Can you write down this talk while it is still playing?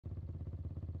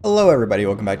Hello everybody,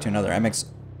 welcome back to another MX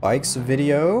Bikes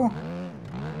video.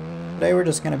 Today we're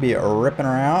just going to be ripping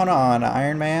around on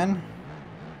Ironman,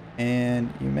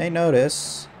 and you may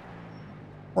notice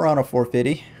we're on a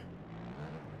 450.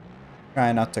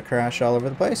 Trying not to crash all over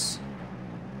the place.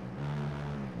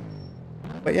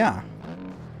 But yeah,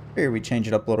 here we change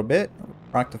it up a little bit.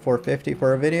 Rock the 450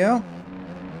 for a video.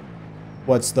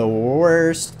 What's the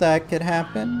worst that could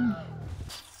happen?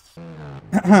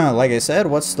 Like I said,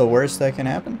 what's the worst that can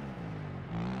happen?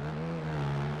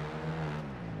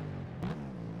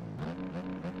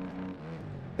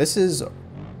 This is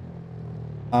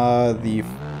the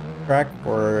track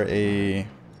for a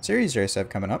series race I have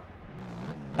coming up.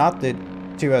 Not the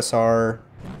 2SR,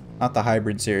 not the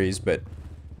hybrid series, but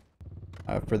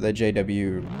for the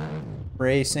JW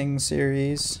Racing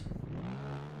series.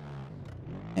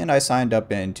 And I signed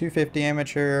up in 250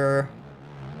 amateur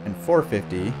and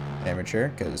 450 amateur,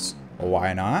 because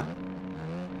why not?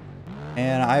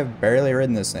 And I've barely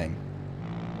ridden this thing.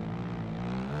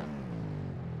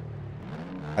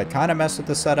 I kind of messed with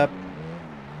the setup,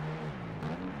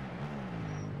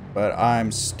 but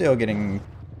I'm still getting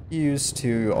used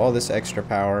to all this extra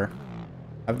power.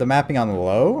 I have the mapping on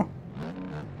low.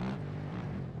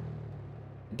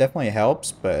 It definitely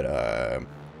helps, but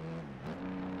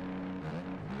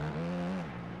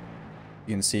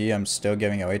you can see I'm still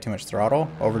giving away too much throttle,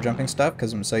 over jumping stuff,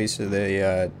 because I'm so used to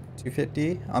the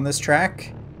 250 on this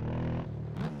track.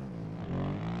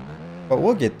 But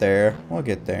we'll get there. We'll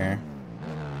get there.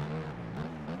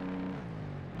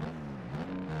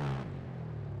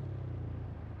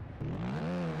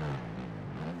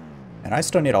 And I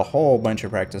still need a whole bunch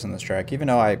of practice on this track, even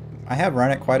though I have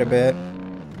run it quite a bit.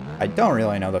 I don't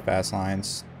really know the fast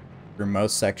lines through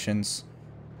most sections.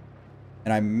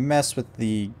 And I mess with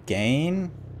the gain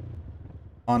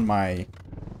on my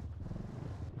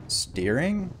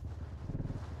steering.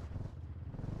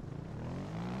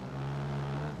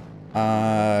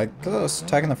 Because I was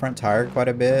tugging the front tire quite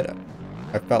a bit,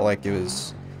 I felt like it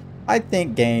was... I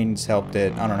think gains helped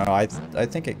it. I don't know. I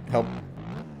think it helped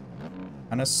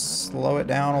kind of slow it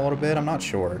down a little bit. I'm not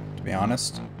sure, to be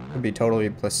honest. Could be totally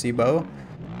placebo.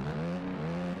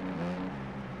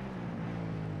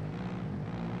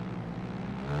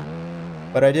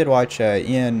 But I did watch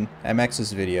Ian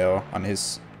MX's video on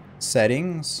his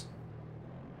settings,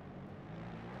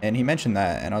 and he mentioned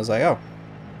that, and I was like, oh,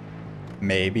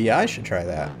 maybe I should try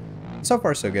that. So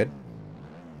far, so good. If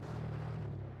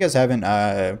you guys haven't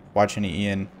watched any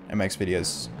Ian MX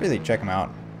videos, really check him out.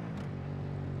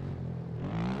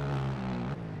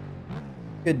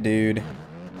 Good dude.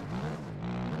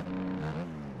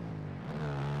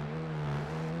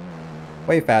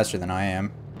 Way faster than I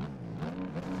am.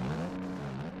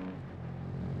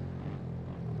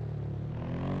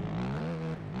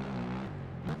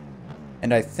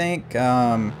 And I think,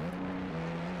 like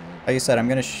I said,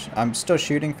 I'm still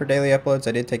shooting for daily uploads.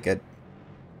 I did take a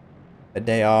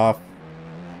day off,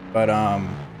 but you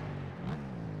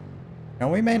know,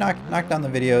 we may knock down the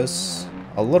videos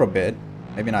a little bit.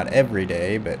 Maybe not every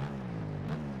day, but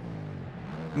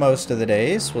most of the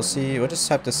days. We'll see. We'll just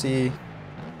have to see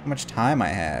how much time I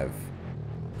have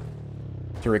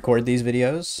to record these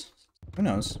videos. Who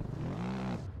knows?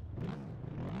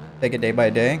 Take it day by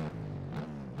day.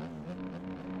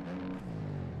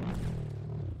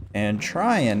 And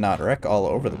try and not wreck all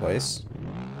over the place.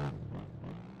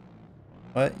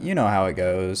 But you know how it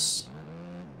goes.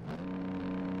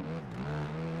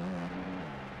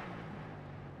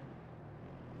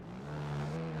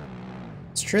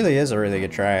 This truly is a really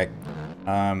good track.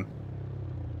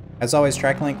 As always,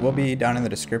 track link will be down in the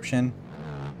description.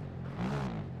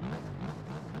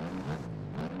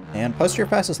 And post your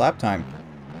fastest lap time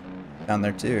down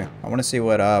there too. I want to see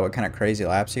what kind of crazy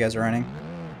laps you guys are running.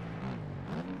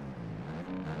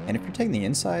 And if you're taking the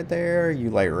inside there, you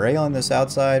like railing this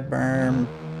outside berm,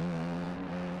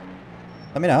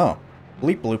 let me know.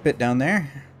 Bleep bloop it down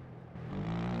there.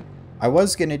 I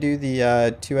was going to do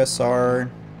the 2SR,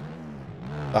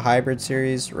 the hybrid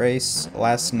series race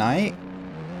last night.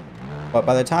 But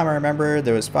by the time I remember,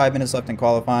 there was 5 minutes left in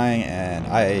qualifying, and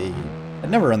I had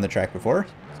never run the track before.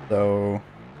 So,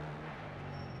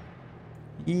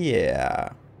 yeah,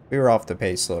 we were off the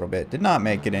pace a little bit. Did not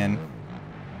make it in.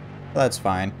 That's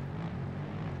fine.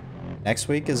 Next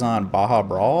week is on Baja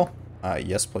Brawl.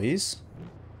 Yes, please.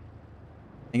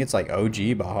 I think it's like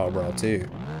OG Baja Brawl too.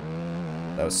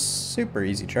 That was super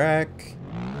easy track.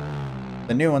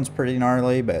 The new one's pretty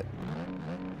gnarly, but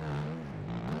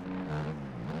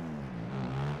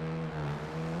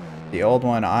the old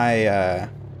one I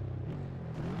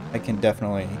can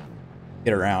definitely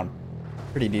get around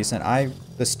pretty decent.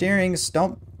 The steerings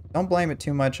don't don't blame it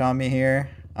too much on me here.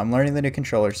 I'm learning the new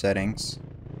controller settings.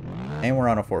 And we're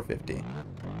on a 450.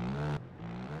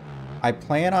 I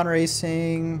plan on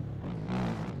racing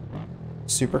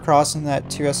Supercross in that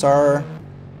 2SR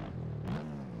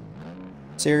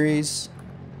series.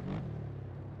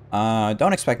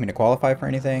 Don't expect me to qualify for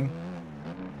anything.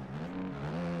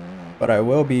 But I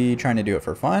will be trying to do it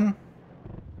for fun.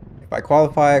 If I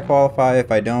qualify, I qualify.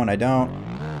 If I don't, I don't.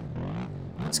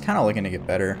 It's kind of looking to get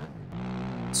better.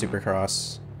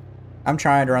 Supercross. I'm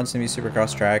trying to run some of these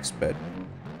Supercross tracks, but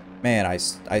man, I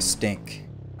stink.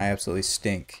 I absolutely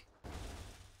stink.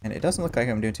 And it doesn't look like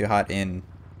I'm doing too hot in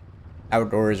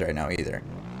outdoors right now either.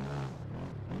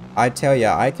 I tell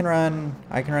ya, I can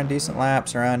run decent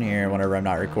laps around here whenever I'm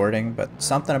not recording, but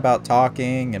something about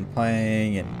talking and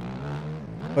playing and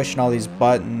pushing all these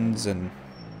buttons and,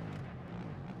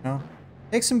 you know,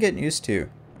 takes some getting used to,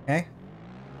 okay?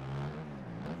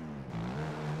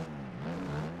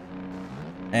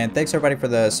 And thanks everybody for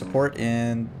the support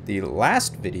in the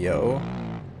last video.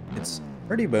 It's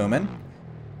pretty booming.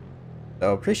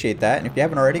 So appreciate that. And if you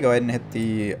haven't already, go ahead and hit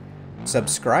the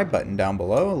subscribe button down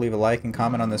below. Leave a like and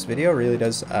comment on this video. It really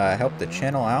does help the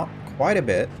channel out quite a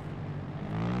bit.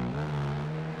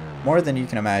 More than you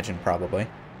can imagine, probably.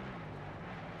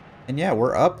 And yeah,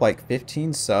 we're up like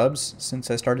 15 subs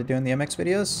since I started doing the MX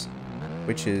videos,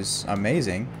 which is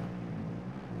amazing.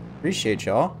 Appreciate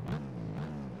y'all.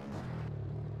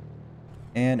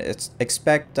 And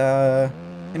expect,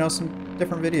 you know, some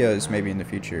different videos maybe in the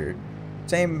future.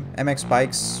 Same MX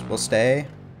bikes will stay,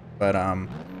 but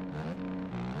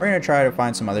we're gonna try to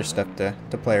find some other stuff to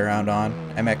play around on,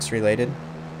 MX related.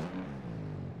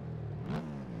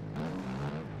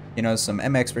 You know, some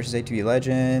MX versus ATV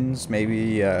Legends,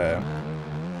 maybe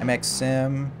MX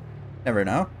Sim. Never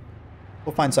know.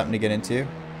 We'll find something to get into.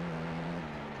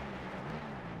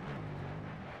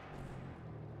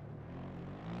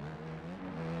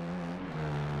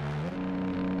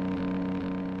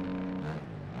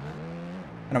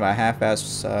 Kind of a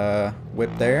half-ass whip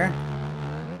there.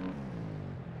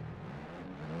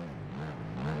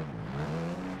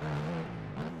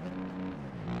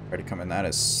 Try to come in that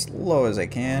as slow as I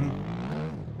can.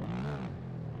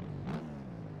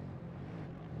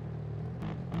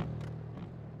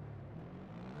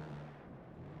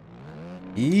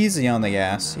 Easy on the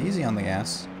gas. Easy on the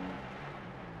gas.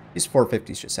 These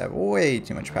 450s just have way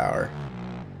too much power.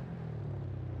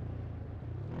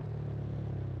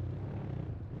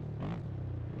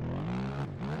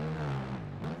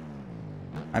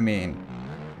 I mean,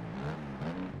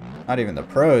 not even the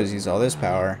pros use all this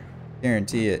power.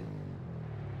 Guarantee it.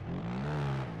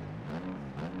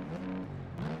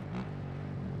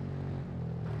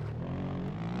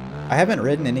 I haven't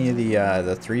ridden any of the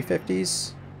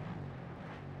 350s,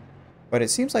 but it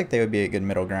seems like they would be a good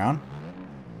middle ground.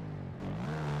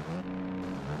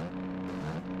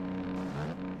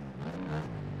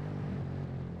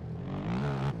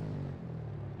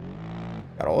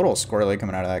 Got a little squirrely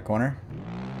coming out of that corner.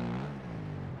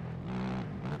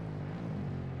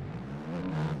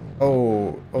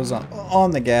 Oh, I was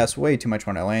on the gas way too much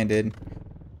when I landed.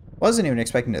 Wasn't even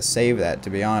expecting to save that,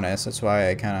 to be honest. That's why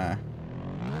I kind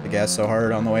of the gas so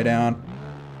hard on the way down.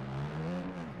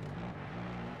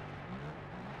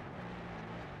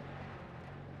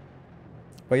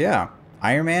 But yeah,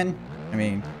 Ironman. I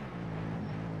mean,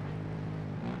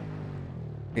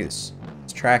 this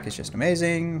track is just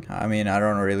amazing. I mean, I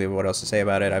don't know really what else to say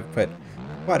about it. I've put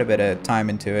quite a bit of time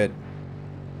into it.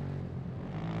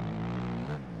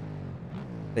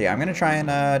 But yeah, I'm gonna try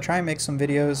and make some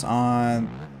videos on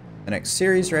the next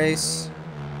series race,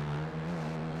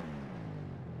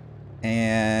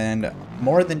 and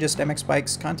more than just MX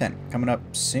Bikes content coming up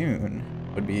soon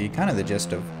would be kind of the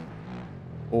gist of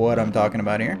what I'm talking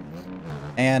about here.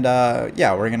 And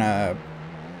yeah, we're gonna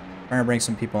bring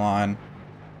some people on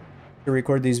to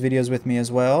record these videos with me as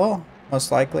well,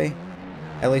 most likely,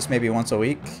 at least maybe once a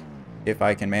week if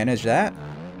I can manage that.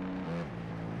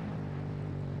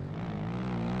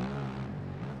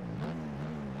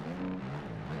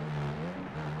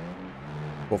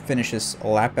 We'll finish this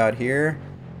lap out here.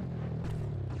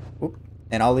 Oop.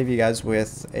 And I'll leave you guys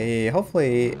with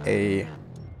hopefully a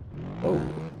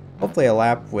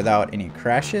lap without any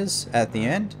crashes at the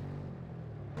end.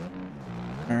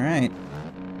 Alright.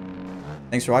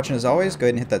 Thanks for watching as always. Go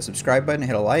ahead and hit that subscribe button,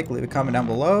 hit a like, leave a comment down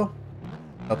below.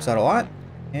 Helps out a lot.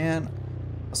 And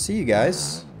I'll see you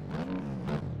guys.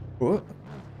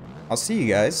 I'll see you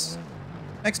guys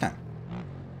next time.